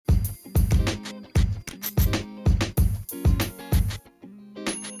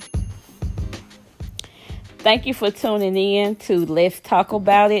Thank you for tuning in to Let's Talk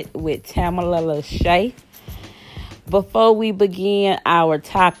About It with Tamala Lachey. Before we begin our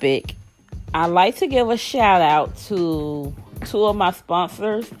topic, I'd like to give a shout out to two of my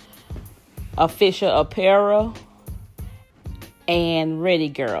sponsors, Official Apparel and Ready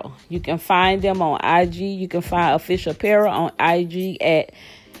Girl. You can find them on IG. You can find Official Apparel on IG at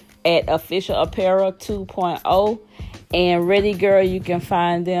Official Apparel 2.0. And Ready Girl, you can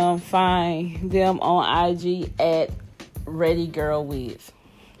find them on IG at Ready Girl Wiz.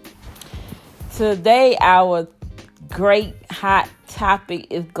 Today, our great hot topic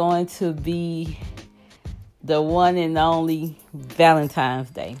is going to be the one and only Valentine's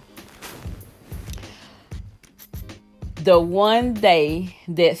Day. The one day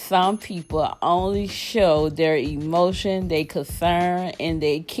that some people only show their emotion, their concern, and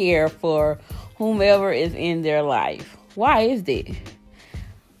their care for whomever is in their life. Why is that?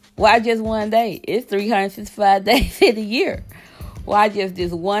 Why just one day? It's 365 days in a year. Why just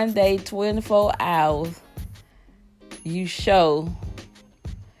this one day, 24 hours, you show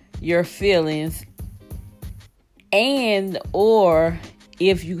your feelings, and or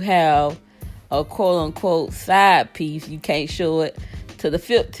if you have a quote-unquote side piece, you can't show it to the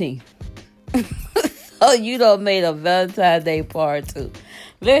 15th. So you done made a Valentine's Day part 2.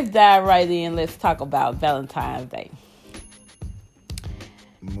 Let's dive right in. Let's talk about Valentine's Day.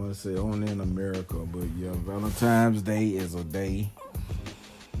 I want to say only in America, but yeah, Valentine's Day is a day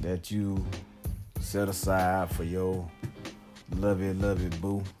that you set aside for your lovey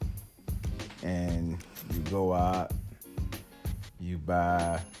boo. And you go out, you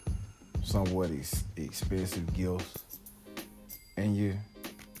buy somewhat expensive gifts, and you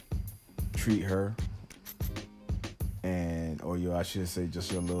treat her, I should say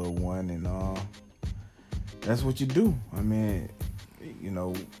just your little one, and that's what you do. I mean,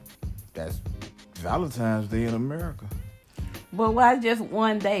 that's Valentine's Day in America. But why just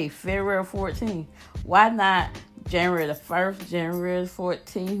one day, February 14th? Why not January the 1st, January the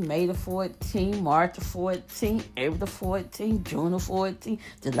 14th, May the 14th, March the 14th, April the 14th, June the 14th,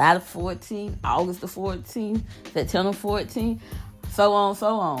 July the 14th, August the 14th, September 14th, so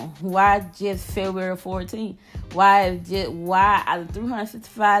on. Why just February 14th? Why out of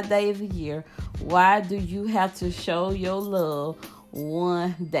 365 days a year, why do you have to show your love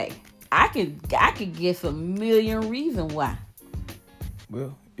one day? I could guess a million reasons why.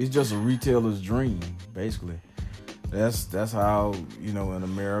 Well, it's just a retailer's dream, basically. That's how, in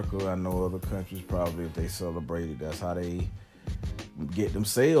America, I know other countries probably, if they celebrate it, that's how they get them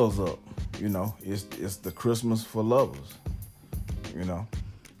sales up. It's the Christmas for lovers,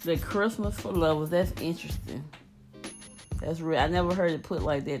 The Christmas for lovers, that's interesting. That's real. I never heard it put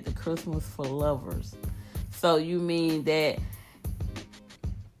like that, the Christmas for lovers. So you mean that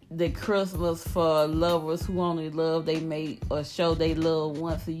the Christmas for lovers who only love they mate or show they love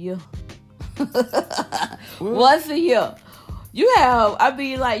once a year? Once a year. You got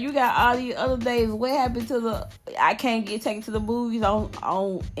all these other days. What happened to I can't get taken to the movies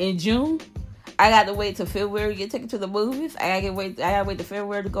in June? I got to wait till February to get taken to the movies. I gotta wait till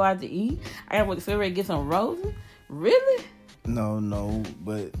February to go out to eat. I gotta wait till February to get some roses. Really? No,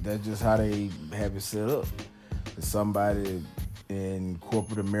 but that's just how they have it set up. Somebody in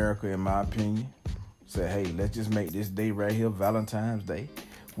corporate America, in my opinion, said, hey, let's just make this day right here Valentine's Day.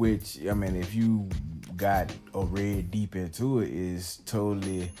 Which, if you got or read deep into it, is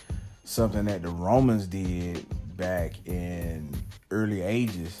totally something that the Romans did back in early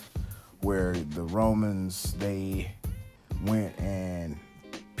ages, where the Romans, they went and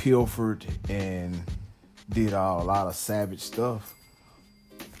pilfered and did a lot of savage stuff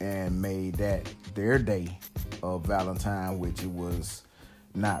and made that their day of Valentine, which it was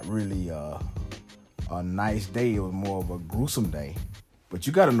not really a nice day. It was more of a gruesome day. But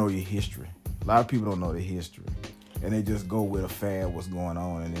you got to know your history. A lot of people don't know the history. And they just go with a fad, what's going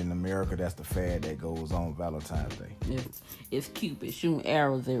on. And in America, that's the fad that goes on Valentine's Day. It's Cupid shooting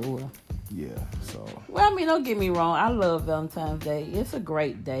arrows everywhere. Yeah, so. Well, don't get me wrong. I love Valentine's Day. It's a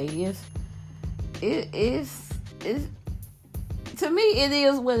great day. It's to me, it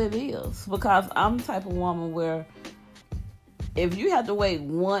is what it is. Because I'm the type of woman where if you have to wait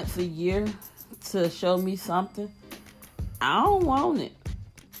once a year to show me something, I don't want it.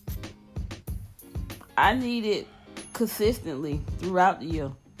 I need it consistently throughout the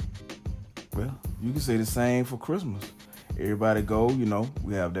year. Well, you can say the same for Christmas. Everybody go,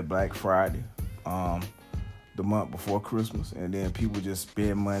 we have that Black Friday, the month before Christmas, and then people just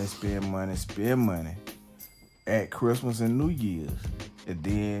spend money at Christmas and New Year's. And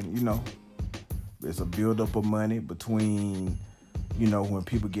then, there's a buildup of money between, when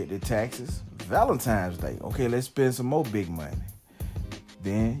people get their taxes, Valentine's Day. Okay, let's spend some more big money.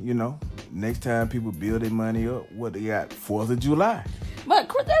 Then, next time people build their money up, what they got? 4th of July. But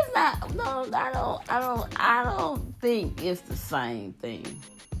that's not. No, I don't think it's the same thing.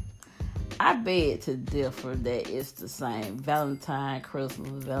 I beg to differ that it's the same. Valentine,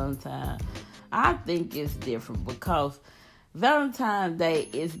 Christmas, Valentine. I think it's different because Valentine's Day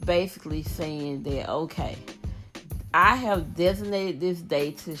is basically saying that, okay, I have designated this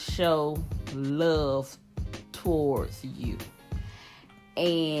day to show love towards you.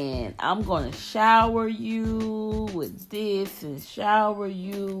 And I'm going to shower you with this and shower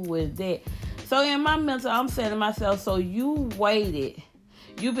you with that. So in my mental, I'm saying to myself, so you waited.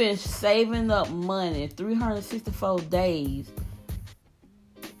 You've been saving up money 364 days.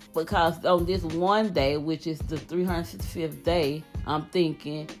 Because on this one day, which is the 365th day, I'm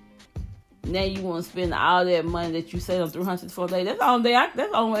thinking, now you want to spend all that money that you saved on 364 days. That's the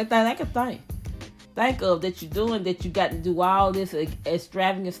only thing I can think of that you're doing, that you got to do all this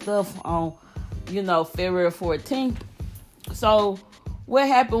extravagant stuff on, February 14th. So what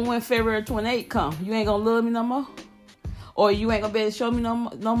happened when February 28th come? You ain't gonna love me no more? Or you ain't gonna be able to show me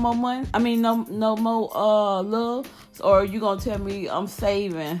no more money? I mean, no more love? Or you gonna tell me I'm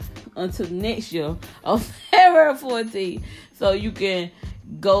saving until next year on February 14th so you can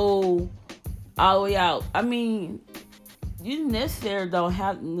go all the way out? I mean, you necessarily don't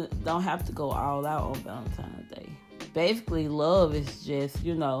have to go all out on Valentine's Day. Basically, love is just,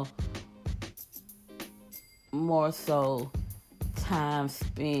 more so time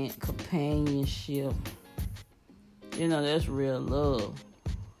spent, companionship. That's real love.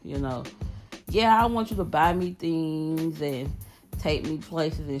 Yeah, I want you to buy me things and take me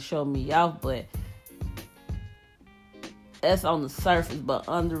places and show me off, but that's on the surface. But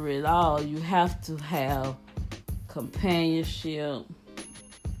under it all, you have to have companionship,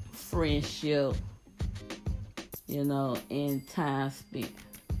 friendship, and time spent.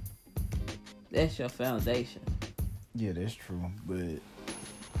 That's your foundation. Yeah, that's true. But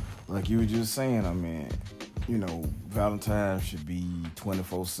like you were just saying, I mean, Valentine's should be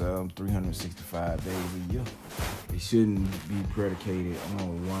 24/7, 365 days a year. It shouldn't be predicated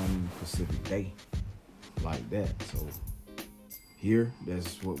on one specific day like that. So here,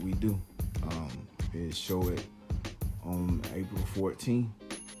 that's what we do. Is show it on April 14th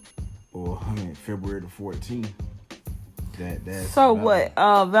February the 14th. That's so what?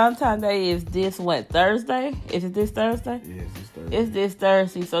 Valentine's Day is this what, Thursday? Is it this Thursday? Yeah, it's this Thursday. It's this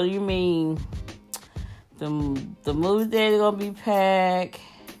Thursday. So you mean the movie theater gonna be packed,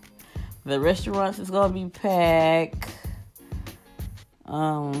 the restaurants is gonna be packed,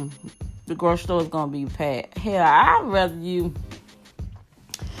 the grocery store is gonna be packed. Hell, I'd rather you.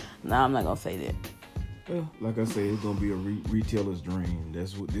 No, I'm not gonna say that. Yeah, like I said, it's gonna be a retailer's dream.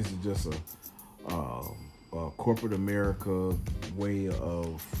 This is just a corporate America way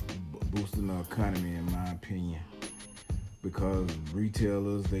of boosting the economy, in my opinion. Because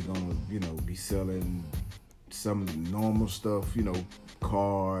retailers, they're gonna, be selling some normal stuff,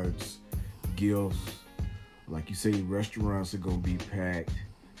 cards, gifts. Like you say, restaurants are gonna be packed.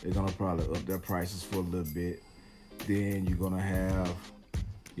 They're gonna probably up their prices for a little bit. Then you're gonna have,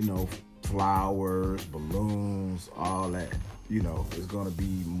 flowers, balloons, all that. It's gonna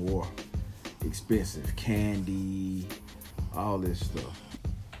be more expensive. Candy, all this stuff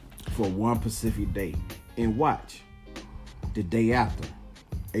for one specific day. And watch, the day after,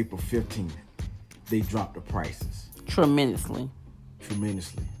 April 15th, they drop the prices tremendously,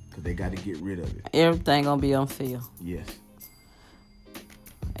 because they got to get rid of it. Everything gonna be on sale. Yes,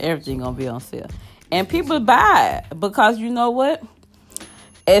 everything gonna be on sale, and people buy it because you know what?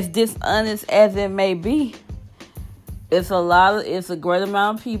 As dishonest as it may be, it's a great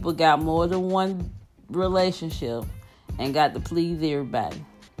amount of people got more than one relationship and got to please everybody,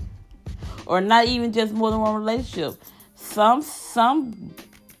 or not even just more than one relationship. Some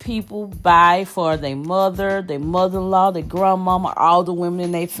people buy for their mother, their mother-in-law, their grandmama, all the women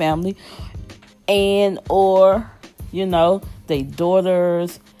in their family, and or their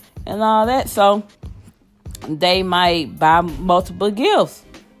daughters and all that. So they might buy multiple gifts.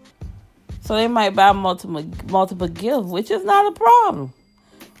 So they might buy multiple gifts, which is not a problem.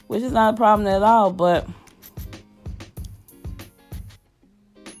 Which is not a problem at all. But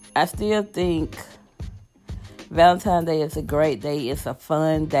I still think Valentine's Day is a great day. It's a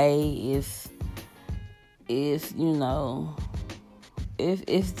fun day. It's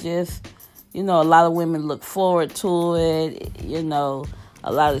just, a lot of women look forward to it.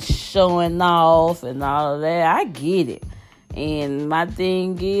 A lot of showing off and all of that. I get it. And my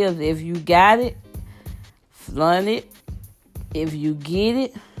thing is, if you got it, flaunt it. If you get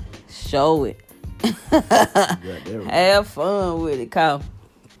it, show it. Have fun with it, cause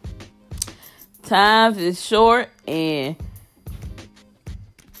times is short and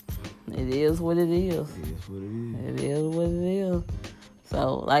it is what it is. It is what it is.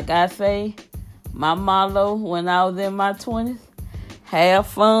 So, like I say, my motto when I was in my 20s, have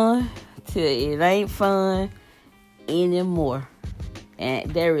fun till it ain't fun anymore.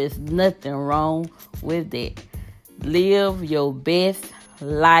 And there is nothing wrong with that. Live your best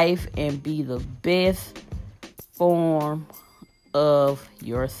life and be the best form of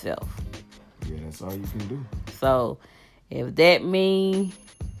yourself. Yeah, that's all you can do. So, if that means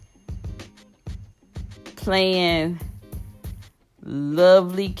playing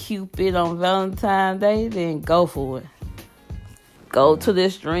Lovely Cupid on Valentine's Day, then go for it. Go to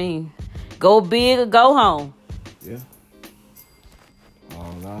this dream. Go big or go home. Yeah.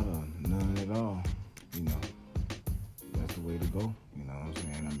 All out or none at all. You know, that's the way to go. You know what I'm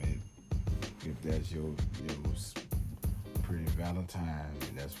saying? I mean, if that's your pretty Valentine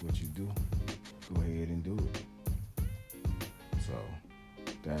and that's what you do, go ahead and do it. So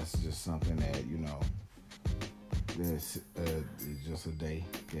that's just something that, you know, that's it's just a day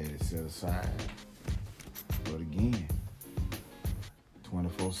that is set aside. But again,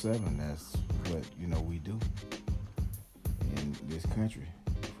 24/7, that's what, you know, we do in this country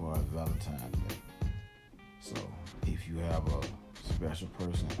for our Valentine's Day. So if you have a special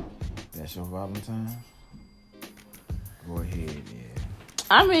person that's your Valentine, go ahead and...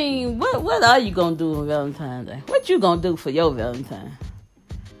 I mean, what are you going to do on Valentine's Day? What you going to do for your Valentine?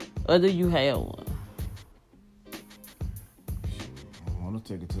 Or do you have one? I want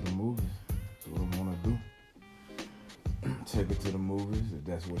to take it to the movies. That's what I want to do. Take it to the movies if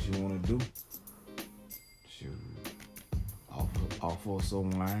that's what you want to do. Shoot. Offer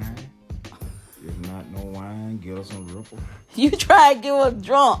some wine. If not no wine, get us some Ripple. You try to get us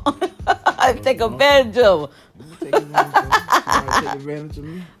drunk. Take advantage of her. Take advantage of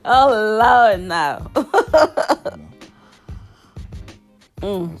me. Oh, Lord, no.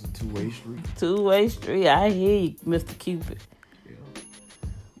 That's a two-way street. Two-way street. I hear you, Mr. Cupid.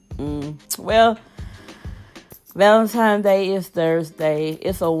 Yeah. Well, Valentine's Day is Thursday.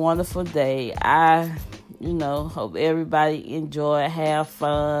 It's a wonderful day. I, hope everybody enjoy, have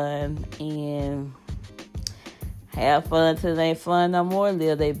fun, and have fun till they ain't fun no more.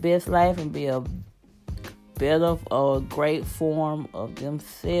 Live their best life and be a better or great form of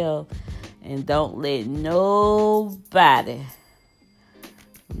themselves. And don't let nobody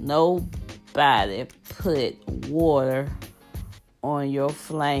put water on your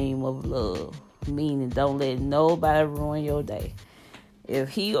flame of love. Meaning, don't let nobody ruin your day. If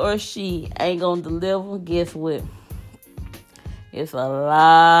he or she ain't gonna deliver, guess what? It's a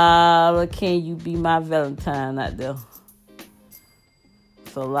lot of can you be my Valentine out there.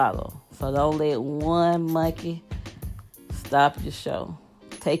 It's a lot of. So don't let one monkey stop your show.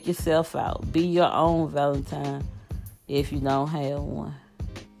 Take yourself out. Be your own Valentine if you don't have one.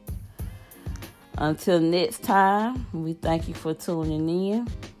 Until next time, we thank you for tuning in.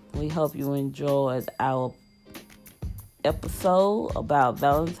 We hope you enjoyed our episode about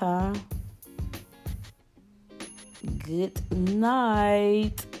Valentine. Good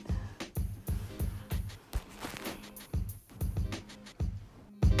night.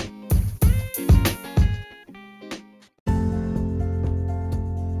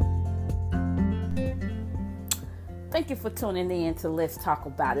 Thank you for tuning in to Let's Talk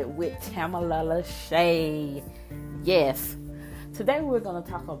About It with Tamala Lachey. Yes. Today we're going to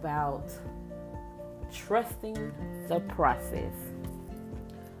talk about trusting the process.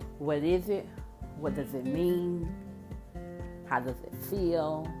 What is it? What does it mean? How does it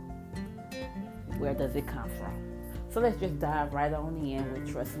feel? Where does it come from? So let's just dive right on in with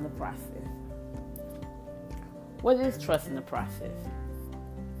trusting the process. What is trusting the process?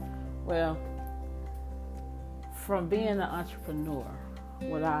 Well, from being an entrepreneur,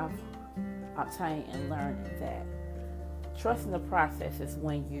 what I've obtained and learned is that trusting the process is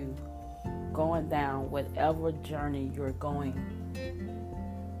when you going down whatever journey you're going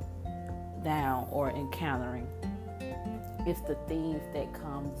down or encountering. It's the things that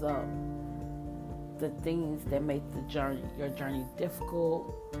comes up, the things that make your journey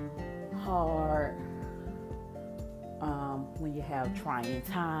difficult, hard, when you have trying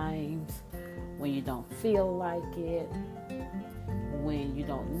times, when you don't feel like it, when you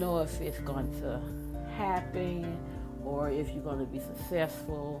don't know if it's going to happen, or if you're going to be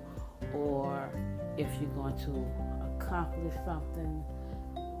successful, or if you're going to accomplish something.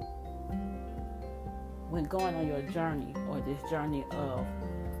 When going on your journey, or this journey of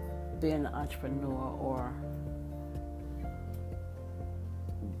being an entrepreneur, or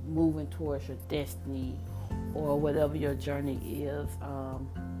moving towards your destiny, or whatever your journey is,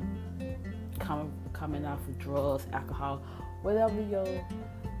 coming off of drugs, alcohol, whatever your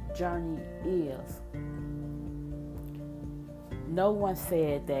journey is. No one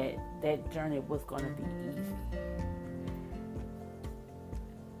said that journey was going to be easy.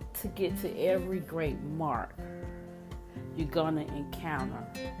 To get to every great mark, you're going to encounter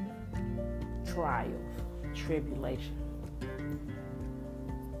trials, tribulation.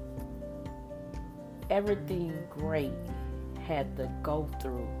 Everything great had to go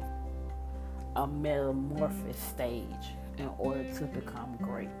through a metamorphosis stage in order to become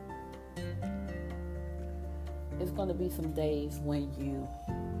great. It's going to be some days when you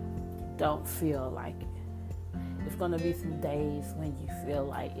don't feel like it. It's going to be some days when you feel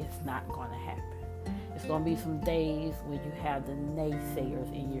like it's not going to happen. It's going to be some days when you have the naysayers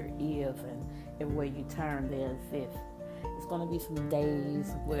in your ears and everywhere you turn they exist. It's going to be some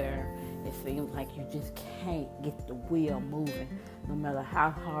days where it seems like you just can't get the wheel moving, no matter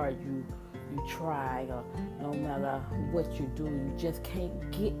how hard you try, or no matter what you do, you just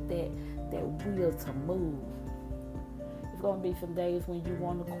can't get that wheel to move. It's going to be some days when you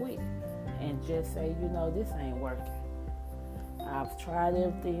want to quit and just say, this ain't working. I've tried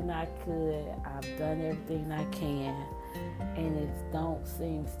everything I could. I've done everything I can, and it don't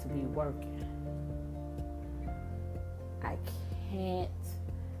seem to be working. I can't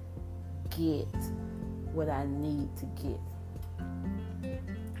get what I need to get.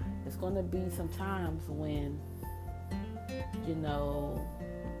 It's going to be some times when,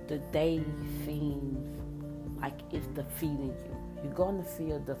 the day seems like it's defeating you. You're going to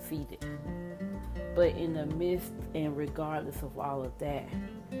feel defeated. But in the midst and regardless of all of that,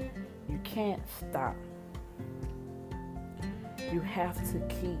 you can't stop. You have to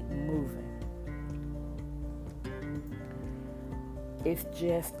keep moving. It's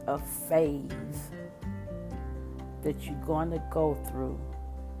just a phase that you're going to go through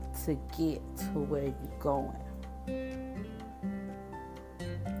to get to where you're going.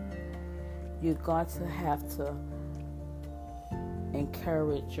 You're going to have to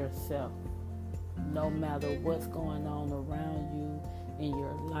encourage yourself, no matter what's going on around you in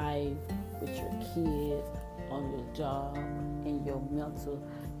your life, with your kids, on your job, in your mental.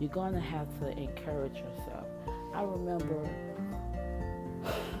 You're going to have to encourage yourself. I remember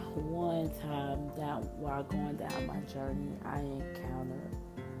one time while going down my journey, I encountered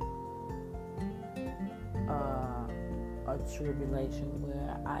a tribulation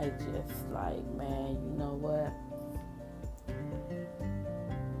where I just man, you know what?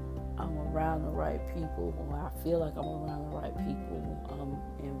 I'm around the right people. I feel like I'm around the right people. I'm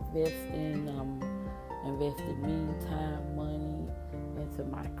investing me time, money into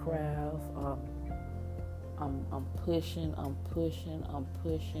my craft. I'm pushing,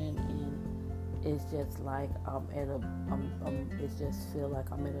 and it's just like it just feel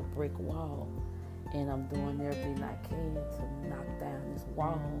like I'm at a brick wall, and I'm doing everything I can to knock down this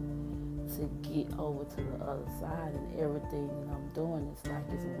wall to get over to the other side, and everything that I'm doing is like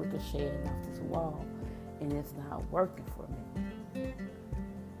it's ricocheting off this wall, and it's not working for me.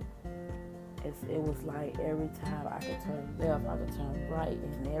 It was like every time I could turn left, I could turn right,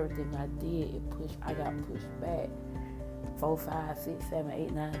 and everything I did, I got pushed back 4, 5, 6, 7,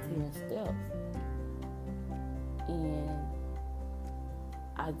 8, 9, 10 steps. And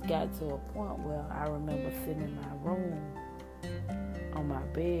I got to a point where I remember sitting in my room on my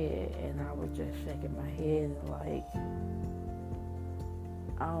bed, and I was just shaking my head like,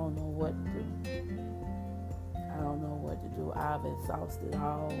 I don't know what to do. I've exhausted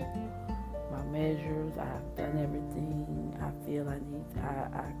all my measures. I've done everything I feel I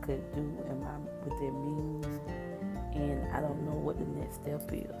could do within means, and I don't know what the next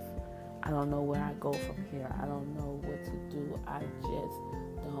step is. I don't know where I go from here. I don't know what to do. I just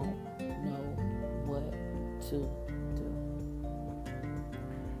don't know what to do.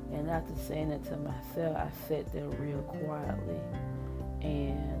 And after saying it to myself, I sat there real quietly,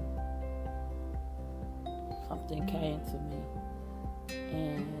 and something came to me,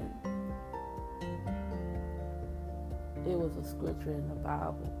 and it was a scripture in the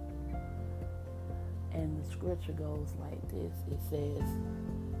Bible, and the scripture goes like this. It says,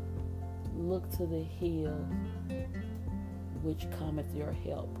 "Look to the hill which cometh your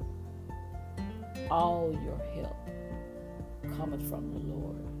help. All your help cometh from the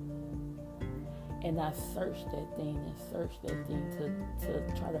Lord." And I searched that thing to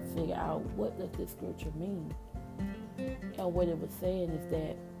try to figure out, what does this scripture mean? And what it was saying is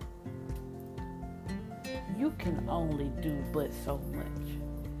that you can only do but so much.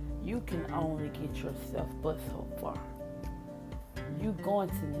 You can only get yourself but so far. you're going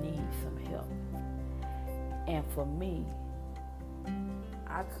to need some help. And for me,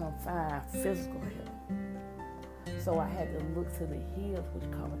 I couldn't find physical help. So I had to look to the hills which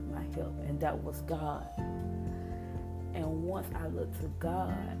covered my help, and that was God. And once I looked to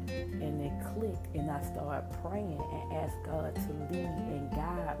God and it clicked, and I started praying and asked God to lead and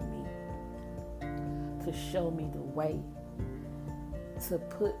guide me, to show me the way, to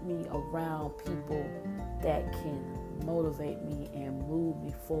put me around people that can motivate me and move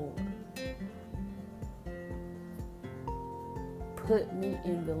me forward. Put me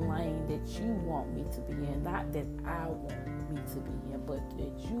in the lane that you want me to be in, not that I want me to be in, but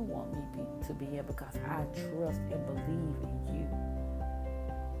that you want me to be in, because I trust and believe in you,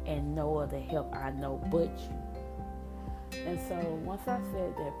 and no other help I know but you. And so once I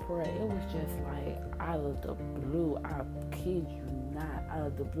said that prayer, it was just like out of the blue. I kid you not, out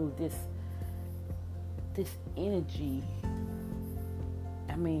of the blue, this energy.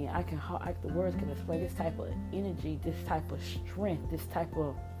 I mean, the words can explain this type of energy, this type of strength, this type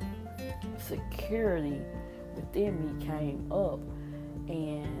of security within me came up,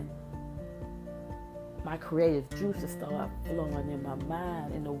 and my creative juices started flowing in my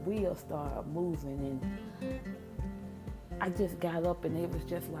mind, and the wheels started moving, and I just got up, and it was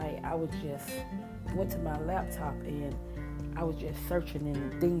just like I went to my laptop, and I was just searching,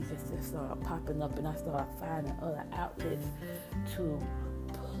 and things just started popping up, and I started finding other outlets to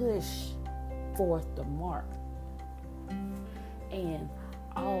push forth the mark. And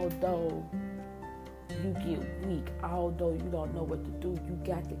although you get weak, although you don't know what to do, you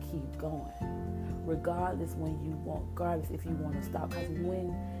got to keep going. Regardless if you want to stop. Because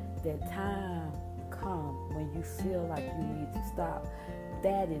when that time comes, when you feel like you need to stop,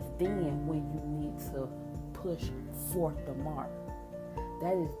 that is then when you need to push forth the mark.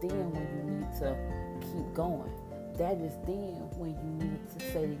 That is then when you need to keep going. That is then when you need to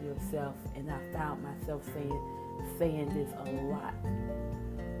say to yourself, and I found myself saying this a lot,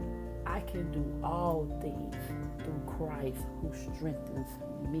 I can do all things through Christ who strengthens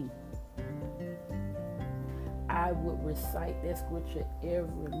me. I would recite that scripture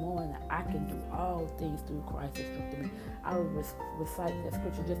every morning. I can do all things through Christ that strengthens me. I would recite that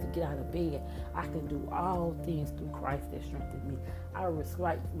scripture just to get out of bed. I can do all things through Christ that strengthens me. I would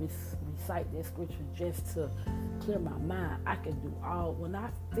recite that scripture just to clear my mind. I can do all. When I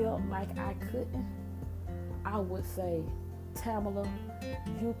felt like I couldn't, I would say, Tamala,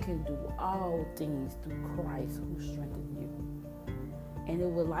 you can do all things through Christ who strengthens you. And it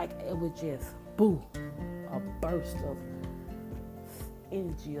was just boom, a burst of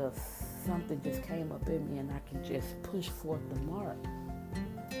energy, of something just came up in me, and I could just push forth the mark.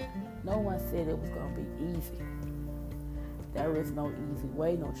 No one said it was going to be easy. There is no easy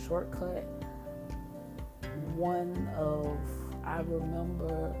way, no shortcut. I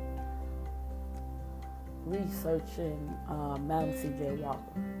remember researching Madam C.J. Walker,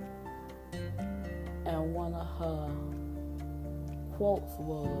 and one of her quotes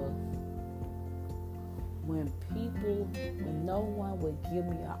was, when no one would give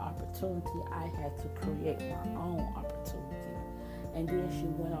me an opportunity, I had to create my own opportunity. And then she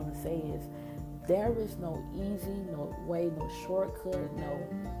went on to say there is no easy, no way, no shortcut, no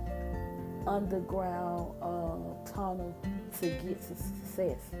underground tunnel to get to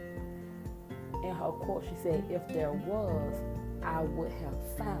success. In her quote, she said, if there was, I would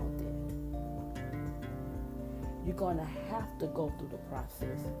have found it. You're going to have to go through the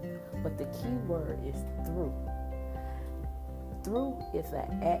process. But the key word is through. Through is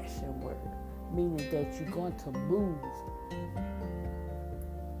an action word, meaning that you're going to move.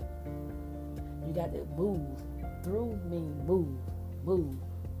 You got to move. Through means move, move,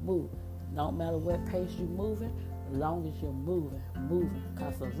 move. No matter what pace you're moving, as long as you're moving.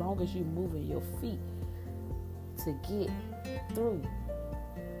 Because as long as you're moving your feet to get through,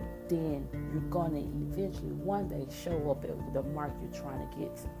 then you're going to eventually one day show up at the mark you're trying to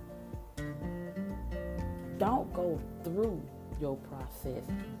get to. Don't go through your process.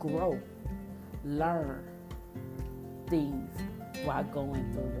 Grow. Learn things while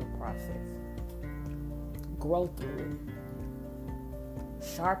going through your process. Grow through it.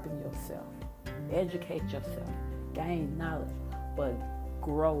 Sharpen yourself. Educate yourself. Gain knowledge. But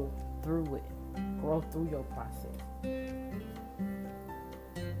grow through it. Grow through your process.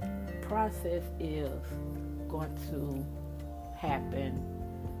 Process is going to happen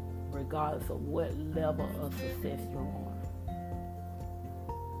regardless of what level of success you're on.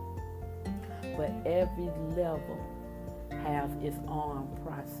 But every level has its own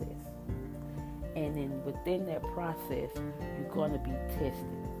process. And then within that process, you're going to be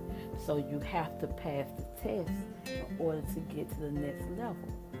tested. So you have to pass the test in order to get to the next level.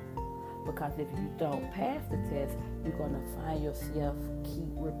 Because if you don't pass the test, you're going to find yourself keep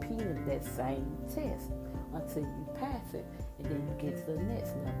repeating that same test until you pass it. And then you get to the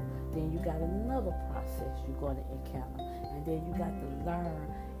next level. Then you got another process you're going to encounter. And then you got to learn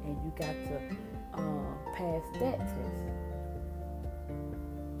and you got to pass that test.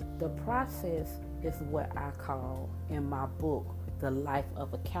 The process is what I call in my book, The Life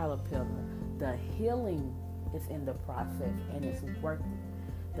of a Caterpillar. The healing is in the process and it's worth it.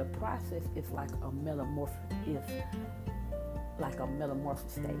 The process is like a metamorphosis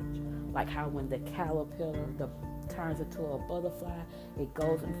stage. Like how when the caterpillar turns into a butterfly, it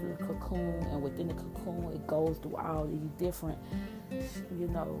goes into the cocoon, and within the cocoon it goes through all these different,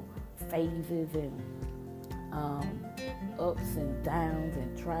 phases and ups and downs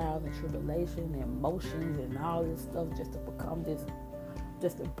and trials and tribulation and emotions and all this stuff just to become this,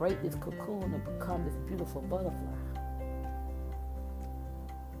 just to break this cocoon and become this beautiful butterfly.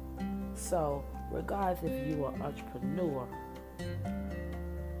 So, regardless if you are an entrepreneur,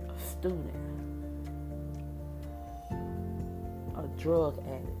 a student, a drug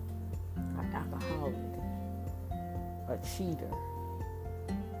addict, an alcoholic, a cheater,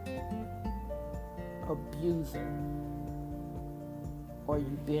 abuser, or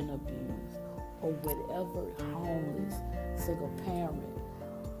you've been abused, or whatever, homeless, single parent,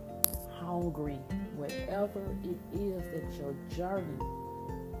 hungry, whatever it is that your journey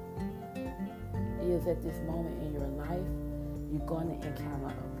is at this moment in your life, you're going to encounter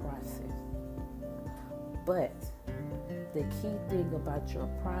a process. But the key thing about your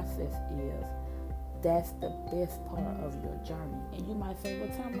process is that's the best part of your journey. And you might say, well,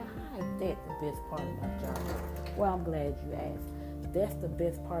 Tamla, how is that the best part of my journey? Well, I'm glad you asked. That's the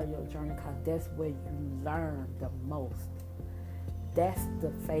best part of your journey because that's where you learn the most. That's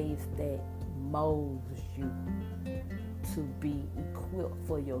the phase that molds you to be equipped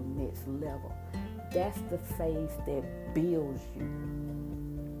for your next level. That's the phase that builds you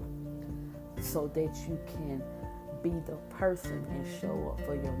so that you can be the person and show up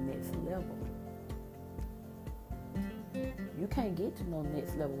for your next level. You can't get to no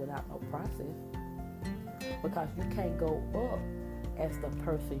next level without no process because you can't go up as the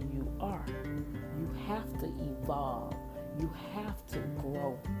person you are. You have to evolve. You have to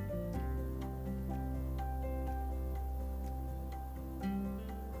grow.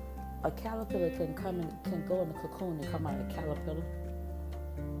 A caterpillar can go in the cocoon and come out a caterpillar.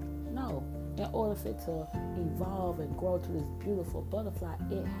 No. In order for it to evolve and grow to this beautiful butterfly,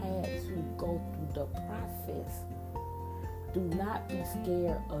 it had to go through the process. Do not be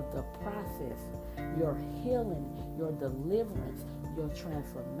scared of the process. Your healing, your deliverance, your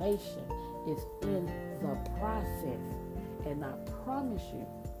transformation is in the process. And I promise you,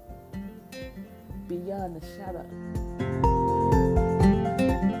 beyond the shadow.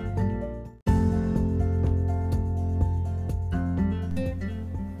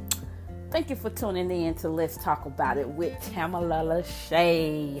 Thank you for tuning in to Let's Talk About It with Tamala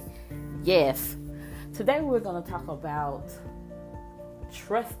Lachey. Yes, today we're going to talk about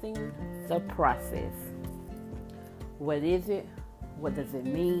trusting the process. What is it? What does it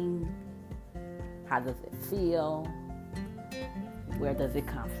mean? How does it feel? Where does it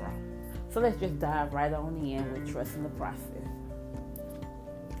come from? So let's just dive right on in with trusting the process.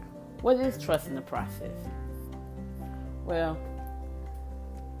 What is trusting the process? Well,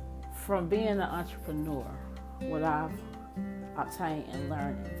 from being an entrepreneur, what I've obtained and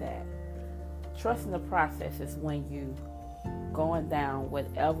learned is that trusting the process is when you going down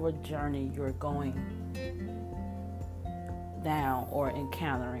whatever journey you're going down or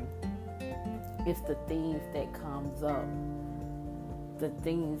encountering. It's the things that comes up, the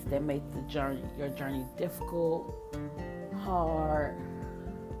things that make your journey difficult, hard,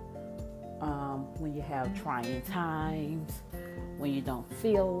 when you have trying times, when you don't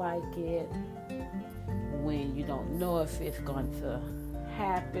feel like it, when you don't know if it's going to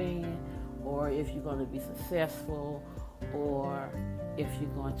happen, or if you're going to be successful, or if you're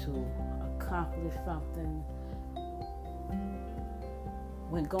going to accomplish something.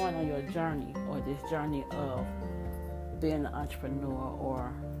 When going on your journey, or this journey of being an entrepreneur,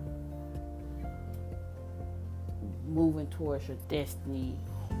 or moving towards your destiny,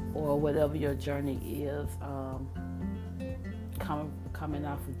 or whatever your journey is, coming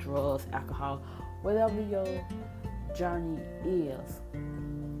off of drugs, alcohol, whatever your journey is,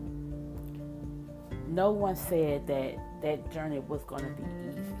 no one said that journey was going to be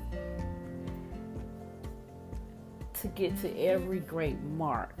easy. To get to every great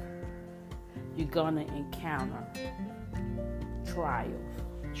mark, you're going to encounter trials.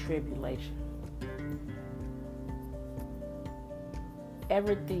 tribulation.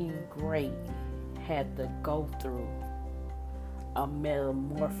 Everything great had to go through a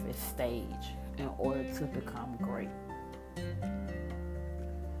metamorphosis stage in order to become great.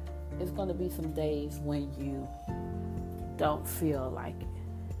 It's going to be some days when you don't feel like it.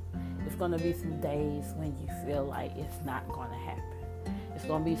 It's going to be some days when you feel like it's not going to happen. It's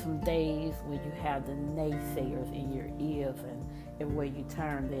going to be some days when you have the naysayers in your ears and everywhere you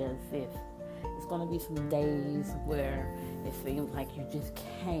turn they exist. It's going to be some days where it seems like you just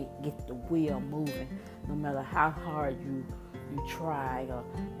can't get the wheel moving, no matter how hard you try, or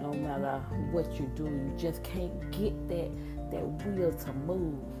no matter what you do, you just can't get that wheel to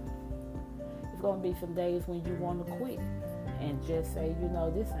move. It's going to be some days when you want to quit and just say,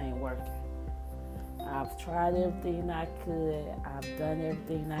 this ain't working. I've tried everything I could. I've done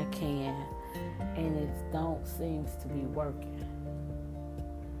everything I can, and it don't seem to be working.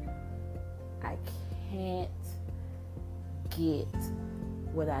 I can't get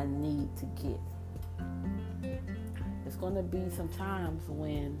what I need to get. It's going to be some times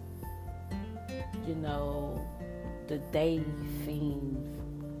when, the day seems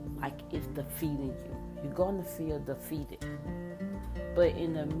like it's defeating you. You're going to feel defeated. But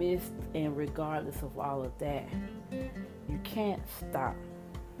in the midst and regardless of all of that, you can't stop.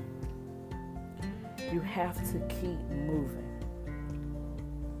 You have to keep moving.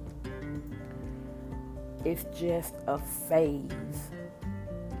 It's just a phase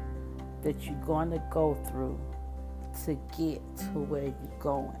that you're going to go through to get to where you're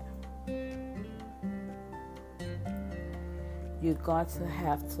going. You're going to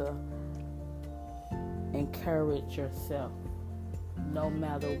have to encourage yourself, no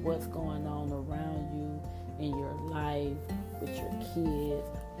matter what's going on around you in your life, with your kids,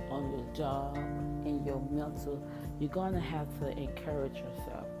 on your job, in your mental. You're going to have to encourage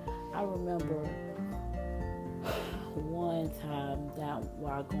yourself. I remember one time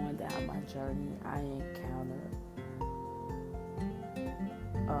while going down my journey, I encountered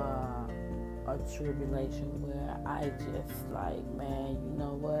a tribulation where I just like, man, you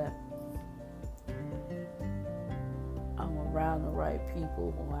know what? I'm around the right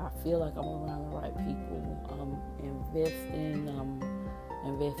people. I feel like I'm around the right people. I'm investing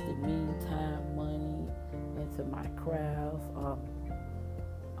me time, money into my craft.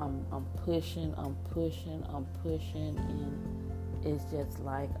 I'm pushing, and it's just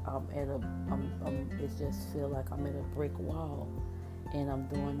like it just feel like I'm at a brick wall, and I'm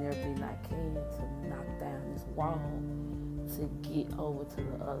doing everything I can to knock down this wall to get over to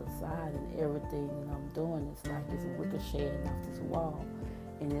the other side, and everything that I'm doing is like it's ricocheting off this wall,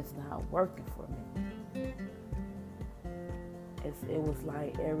 and it's not working for me. It was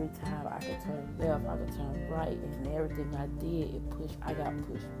like every time I could turn left, I could turn right, and everything I did, I got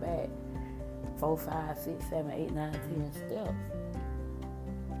pushed back 4, 5, 6, 7, 8, 9, 10 steps.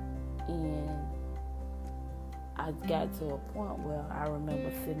 And I got to a point where I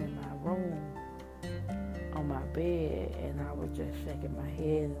remember sitting in my room on my bed, and I was just shaking my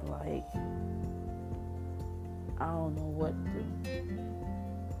head and like, I don't know what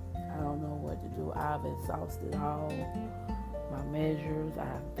to do. I've exhausted all my measures.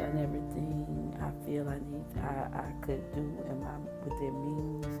 I've done everything I feel I could do within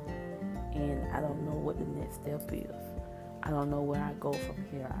means, and I don't know what the next step is. I don't know where I go from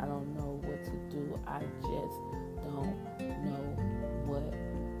here. I don't know what to do. I just don't know what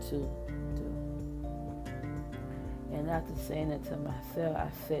to do. And after saying it to myself, I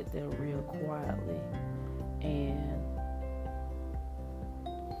sat there real quietly, and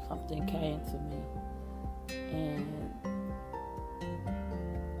something came to me, and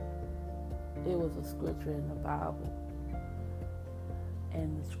it was a scripture in the Bible,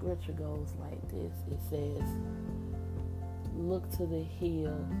 and the scripture goes like this. It says, "Look to the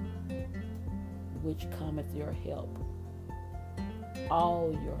hill which cometh your help.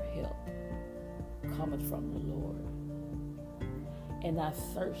 All your help cometh from the Lord." And I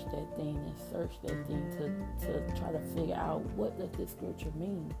searched that thing to try to figure out what does this scripture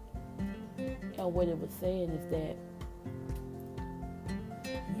mean. And what it was saying is that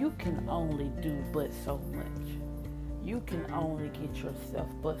you can only do but so much. You can only get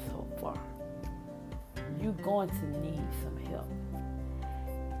yourself but so far. You're going to need some help.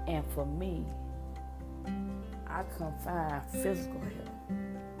 And for me, I couldn't find physical help.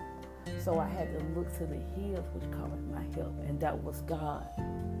 So I had to look to the hills which come with my help, and that was God.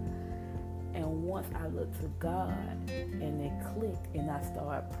 And once I looked to God, and it clicked, and I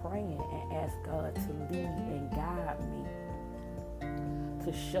started praying and asked God to lead and guide me,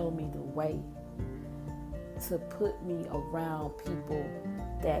 to show me the way, to put me around people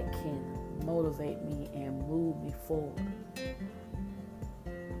that can motivate me and move me forward.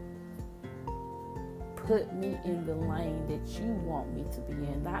 Put me in the lane that you want me to be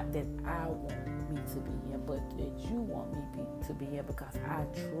in, not that I want me to be in, but that you want me to be in, because I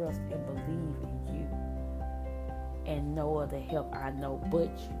trust and believe in you, and no other help I know but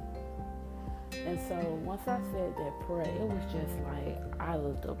you. And so once I said that prayer, it was just like out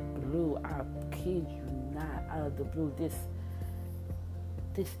of the blue. I kid you not, out of the blue, this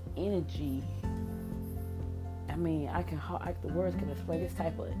energy. I mean, the words can explain this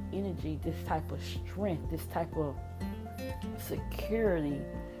type of energy, this type of strength, this type of security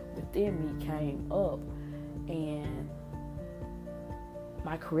within me came up, and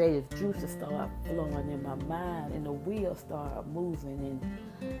my creative juices started flowing in my mind, and the wheels started moving, and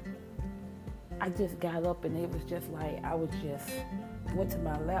I just got up, and it was just like went to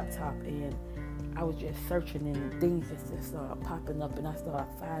my laptop, and I was just searching, and things just started popping up, and I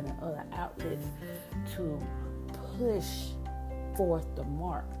started finding other outlets to push forth the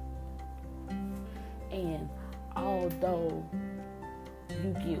mark. And although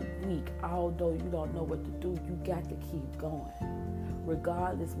you get weak, although you don't know what to do, you got to keep going.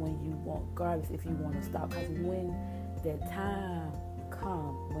 Regardless if you want to stop. Because when that time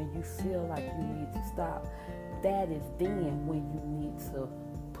comes, when you feel like you need to stop, that is then when you need to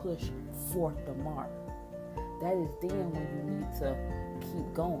push forth the mark. That is then when you need to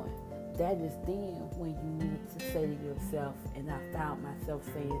keep going. That is then when you need to say to yourself, and I found myself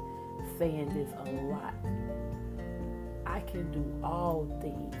saying this a lot, I can do all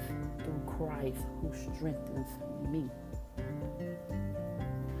things through Christ who strengthens me.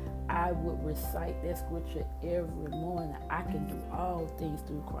 I would recite that scripture every morning. I can do all things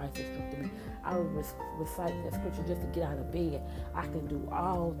through Christ that strengthens me. I would recite that scripture just to get out of bed. I can do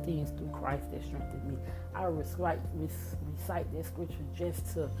all things through Christ that strengthens me. I would recite that scripture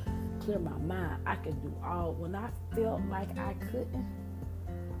just to clear my mind. I can do all. When I felt like I couldn't,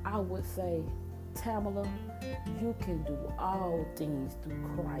 I would say, Tamala, you can do all things through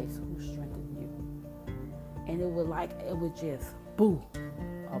Christ who strengthens you. And it was just boom,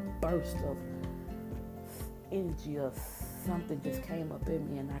 a burst of energy, of something just came up in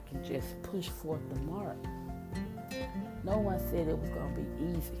me, and I can just push forth the mark. No one said it was going to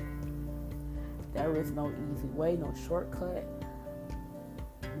be easy. There is no easy way, no shortcut.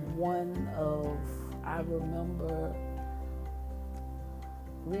 I remember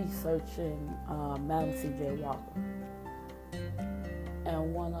researching Madam C.J. Walker,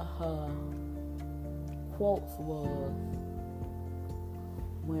 and one of her quotes was,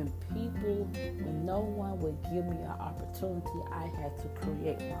 when no one would give me an opportunity, I had to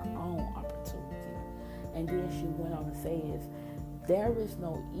create my own opportunity. And then she went on to say there is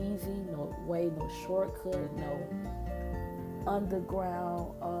no easy, no way, no shortcut, no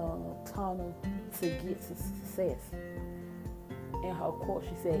underground tunnel to get to success. In her quote,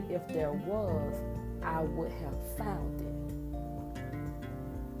 she said, if there was, I would have found it.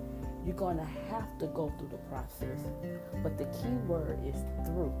 You're going to have to go through the process. But the key word is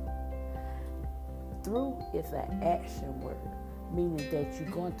through. Through is an action word, meaning that you're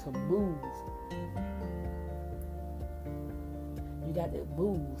going to move. You got to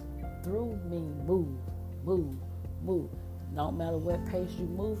move. Through means move. No matter what pace you're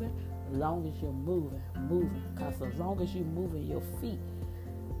moving, as long as you're moving. Because as long as you're moving your feet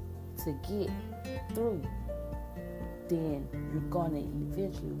to get through, then you're going to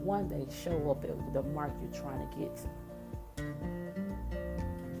eventually one day show up at the mark you're trying to get to.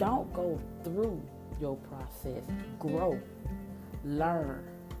 Don't go through your process. Grow. Learn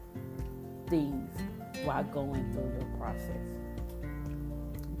things while going through your process.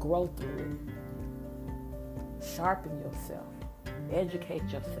 Grow through it. Sharpen yourself. Educate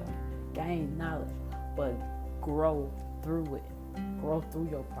yourself. Gain knowledge. But grow through it. Grow through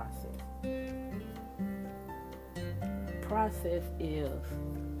your process. Process is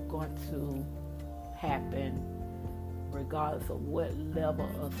going to happen regardless of what level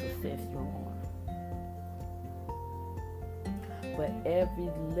of success you're on. But every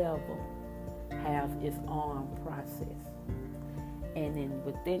level has its own process. And then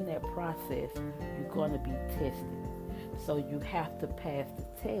within that process, you're going to be tested. So you have to pass the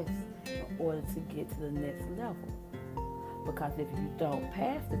test in order to get to the next level. Because if you don't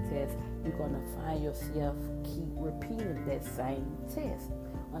pass the test, you're going to find yourself keep repeating that same test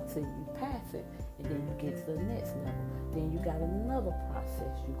until you pass it, and then you get to the next level. Then you got another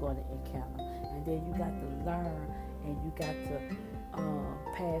process you're going to encounter, and then you got to learn, and you got to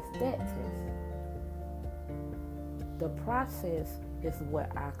pass that test. The process is what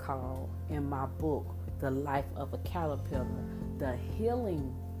I call in my book, The Life of a Caterpillar, The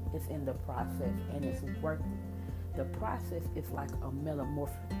healing is in the process, and it's worth it. The process is like a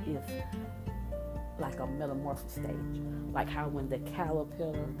metamorphosis stage. Like how when the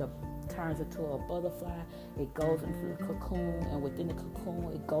caterpillar turns into a butterfly, it goes into the cocoon, and within the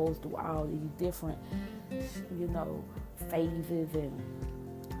cocoon, it goes through all these different, phases and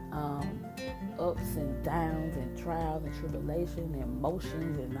ups and downs and trials and tribulation and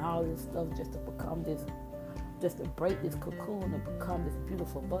emotions and all this stuff just to break this cocoon and become this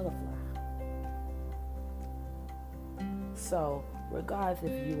beautiful butterfly. So,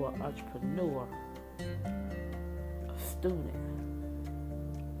 regardless if you are an entrepreneur, a student,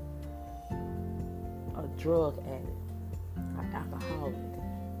 a drug addict, an alcoholic,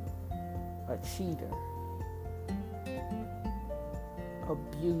 a cheater,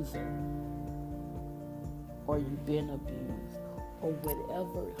 abuser, or you've been abused, or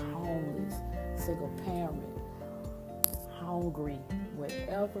whatever, homeless, single parent, hungry,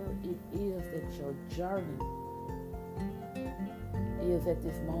 whatever it is that your journey is at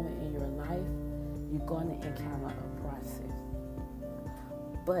this moment in your life, you're going to encounter a process.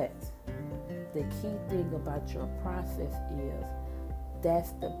 But the key thing about your process is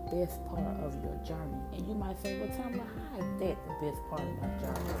that's the best part of your journey. And you might say, well, Tamara, how is that the best part of my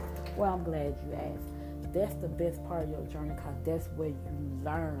journey? Well, I'm glad you asked. That's the best part of your journey because that's where you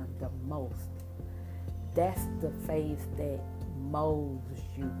learn the most. That's the phase that molds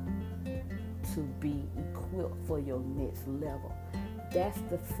you to be equipped for your next level. That's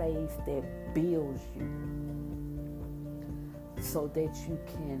the phase that builds you so that you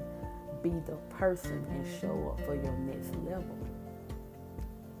can be the person and show up for your next level.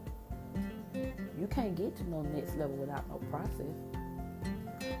 You can't get to no next level without no process,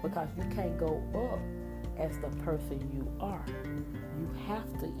 because you can't go up as the person you are. You have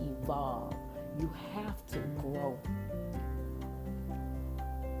to evolve. You have to grow.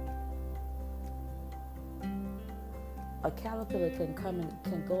 A caterpillar can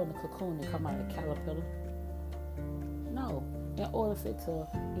go in the cocoon and come out a caterpillar. No. In order for it to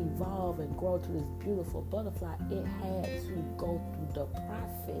evolve and grow to this beautiful butterfly, it had to go through the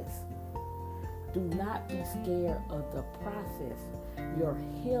process. Do not be scared of the process. Your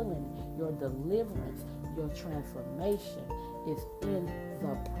healing, your deliverance, your transformation is in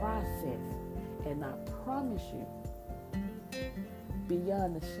the process. And I promise you,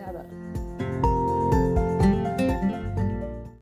 beyond the shadow